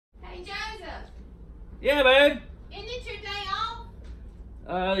Yeah, babe. Isn't it your day off?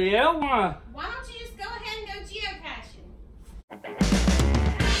 Yeah, why? Why don't you just go ahead and go geocaching?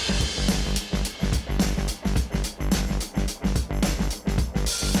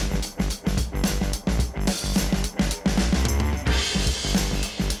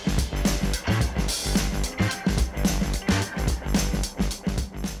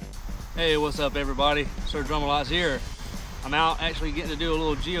 Hey, what's up, everybody? Sir Drummerlights here. I'm out actually getting to do a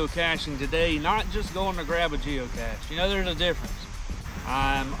little geocaching today, not just going to grab a geocache. You know, there's a difference.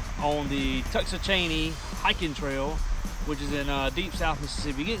 I'm on the Tuxachanie hiking trail, which is in deep South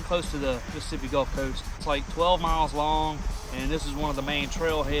Mississippi, getting close to the Mississippi Gulf Coast. It's like 12 miles long, and this is one of the main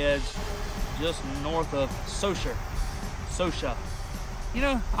trailheads just north of Saucier. You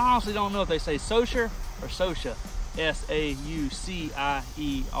know, I honestly don't know if they say Saucier or Saucier. S-A-U-C-I-E-R.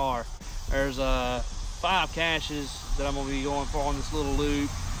 There's 5 caches that I'm gonna be going for on this little loop.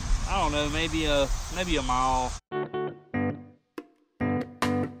 I don't know, maybe a mile.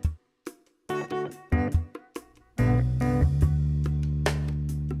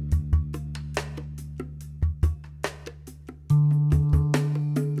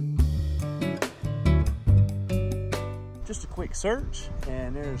 Just a quick search,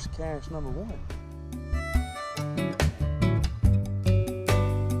 and there's cache number 1.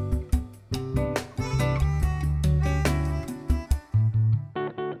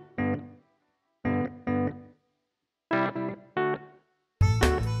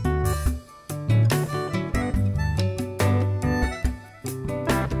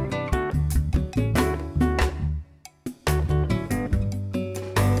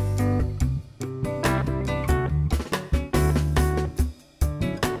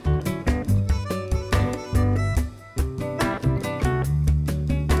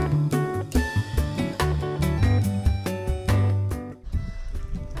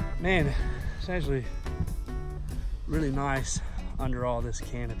 Man, it's actually really nice under all this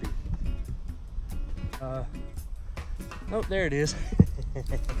canopy. Oh, there it is.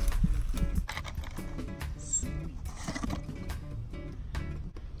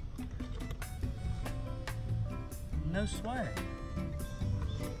 No swag.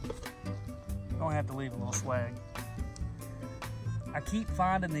 Don't have to leave a little swag. I keep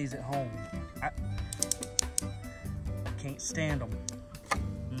finding these at home. I can't stand them.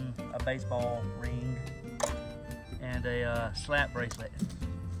 A baseball ring and a slap bracelet.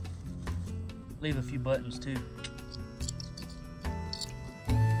 Leave a few buttons too.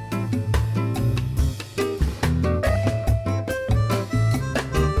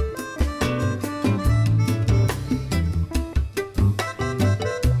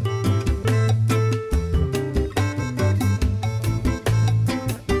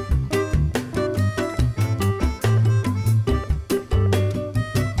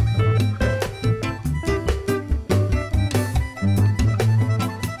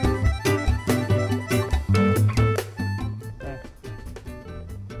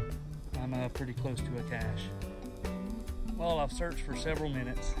 Pretty close to a cache. Well, I've searched for several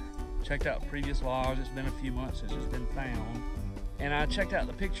minutes, checked out previous logs. It's been a few months since it's been found, and I checked out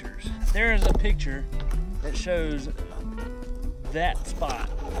the pictures. There is a picture that shows that spot.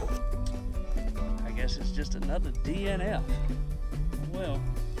 I guess it's just another DNF. Well,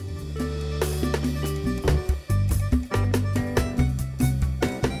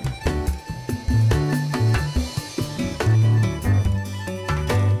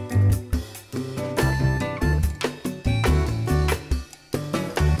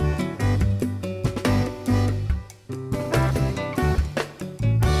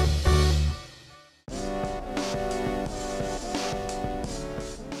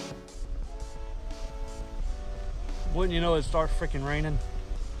 wouldn't you know it starts freaking raining?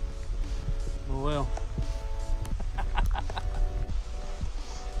 Oh well.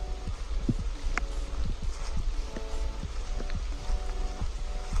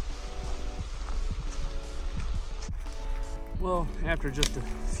 Well, after just a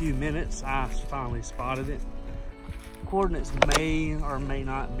few minutes, I finally spotted it. Coordinates may or may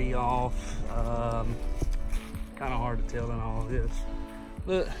not be off. Kind of hard to tell in all of this.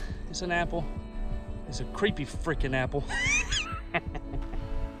 Look, it's an apple. It's a creepy freaking apple.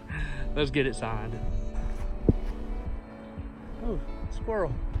 Let's get it signed. Oh,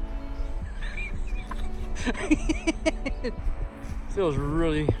 squirrel. Feels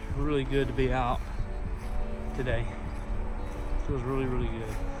really, really good to be out today. Feels really, really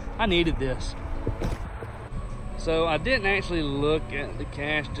good. I needed this. So I didn't actually look at the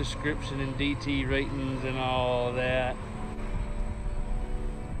cache description and DT ratings and all that.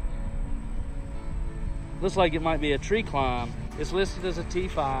 Looks like it might be a tree climb. It's listed as a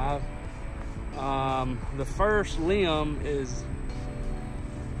T5. The first limb is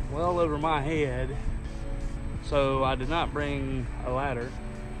well over my head, so I did not bring a ladder.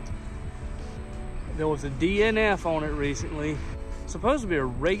 There was a DNF on it recently. It's supposed to be a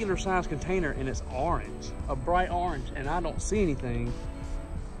regular size container, and it's orange, a bright orange, and I don't see anything.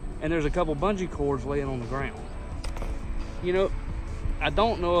 And there's a couple bungee cords laying on the ground. You know, I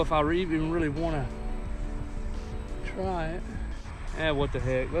don't know if I even really want to try it. What the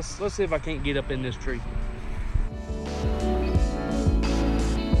heck? Let's see if I can't get up in this tree.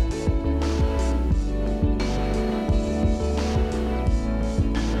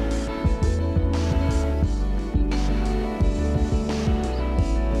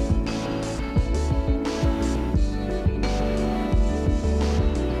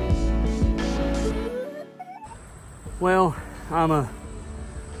 Well, I'm a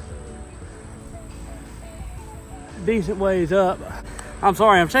decent ways up. I'm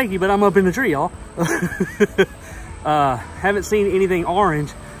sorry I'm shaky, but I'm up in the tree, y'all. Haven't seen anything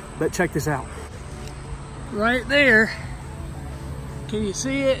orange, but check this out. Right there, can you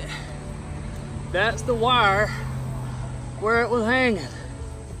see it? That's the wire where it was hanging.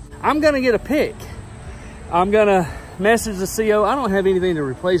 I'm gonna get a pick. I'm gonna message the CO. I don't have anything to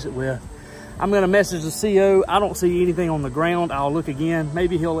replace it with. I'm gonna message the CO. I don't see anything on the ground. I'll look again.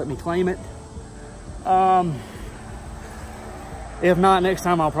 Maybe he'll let me claim it. If not, next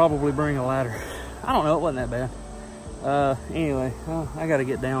time I'll probably bring a ladder. I don't know, it wasn't that bad. Anyway, I gotta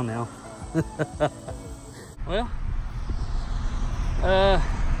get down now. Well,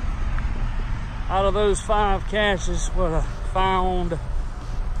 out of those 5 caches, what I found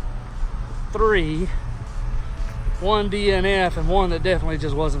 3, 1 DNF and 1 that definitely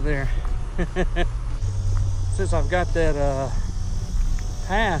just wasn't there. Since I've got that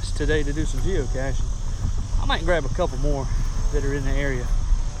pass today to do some geocaching, I might grab a couple more that are in the area.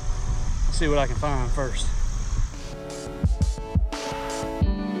 Let's see what I can find first.